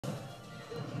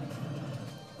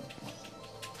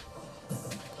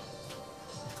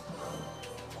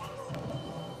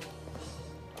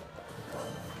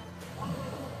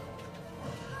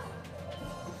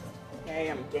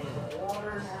getting the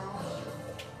water now.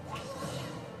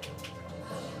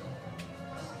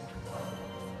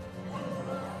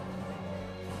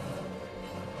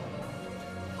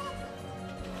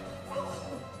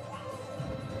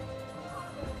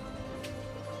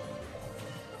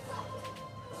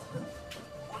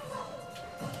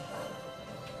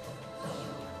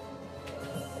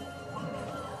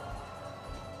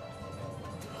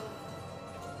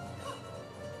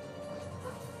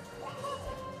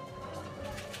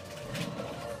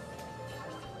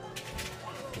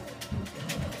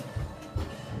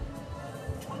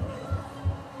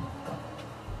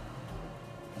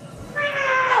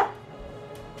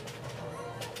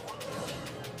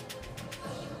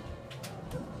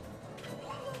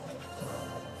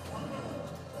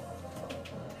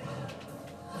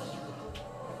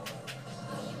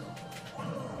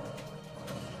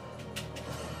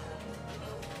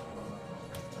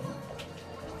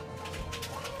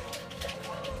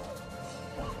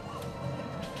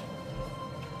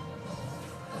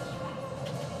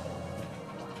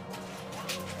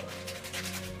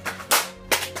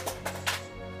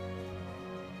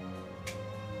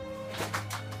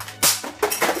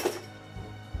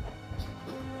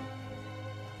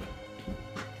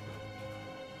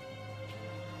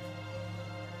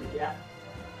 Yeah.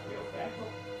 You okay?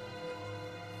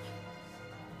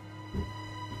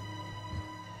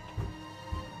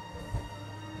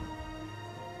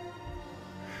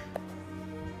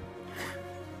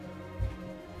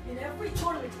 In every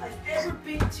tournament I've ever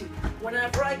been to,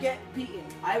 whenever I get beaten,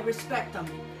 I respect them.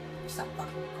 Stop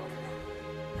fucking recording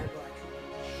that. I'm like,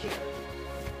 shit.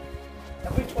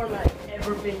 Every tournament I've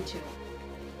ever been to.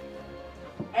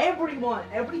 Everyone,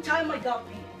 every time I got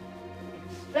beaten, I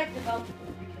respected them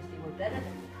because they were better than me.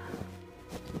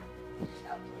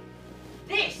 Stop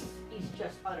playing. This is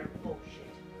just utter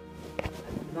bullshit.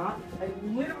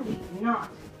 I'm literally not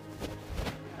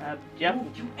Jeff?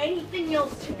 going to do anything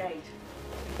else tonight.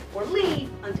 Or leave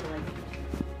until I beat you.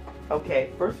 Okay,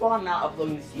 first of all, I'm not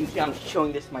uploading this to YouTube. I'm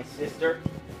showing this to my sister.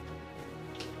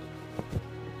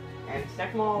 And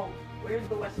second of all, where'd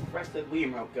the rest of the Wii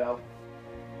remote go?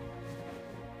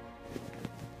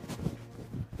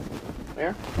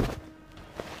 Where?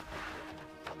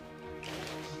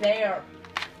 There.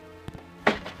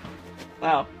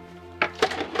 Well,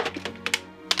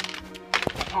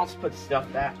 I'll just put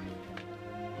stuff back.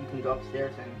 You can go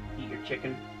upstairs and eat your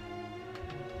chicken.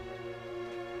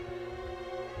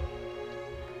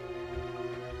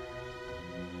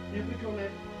 Never told me.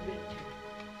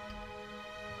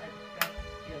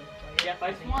 Jeff,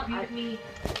 I just want.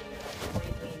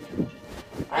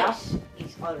 This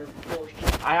is utter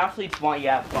bullshit. I actually just want you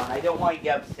to have fun. I don't want you to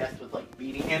get obsessed with like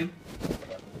beating him.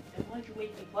 Then why'd you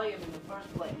make me play him in the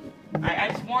first place? I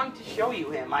just wanted to show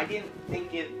you him. I didn't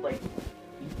think it like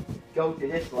go to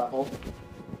this level.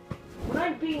 When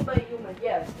I'm beaten by a human,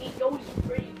 yes, it goes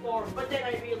pretty far, but then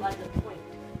I realize the point.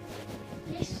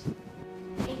 This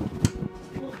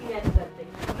ain't looking at that thing.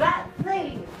 That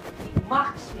thing, it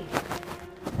mocks me.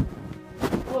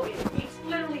 Look at it, it's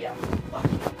literally a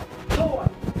fucking toy.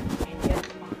 And yet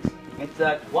it mocks me. It's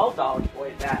a $12 toy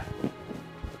at that.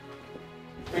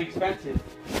 Pretty expensive.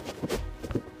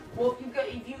 Well,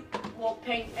 if you won't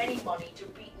pay any money to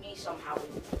beat me somehow,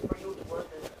 for you it's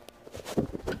worth it.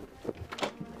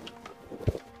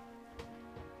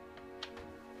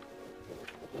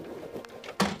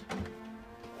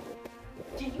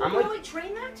 Did you really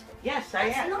train that? Yes, I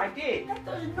am. I did. That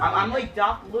does not. I'm like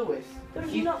Dr. Lewis.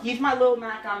 He's my little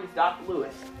Mac on his Dr.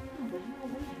 Lewis. There's no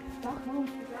way. Dr. Lewis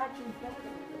is actually better.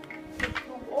 It's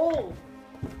too old.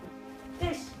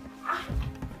 This.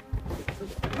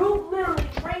 You literally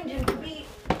trained him to be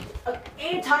an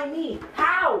anti-me.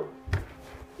 How?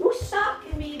 You suck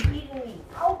at me beating me.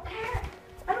 I don't care.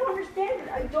 I don't understand it.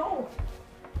 I don't.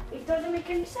 It doesn't make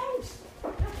any sense.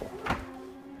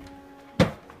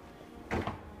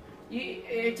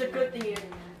 It's a good thing.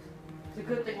 It's a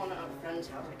good thing when I'm at a friend's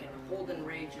house. I can hold in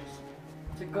rages.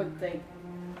 It's a good thing.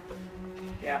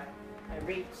 Yeah. I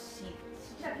rate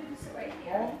seats. Yeah, you can sit right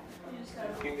here. You just gotta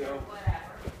You can go. whatever.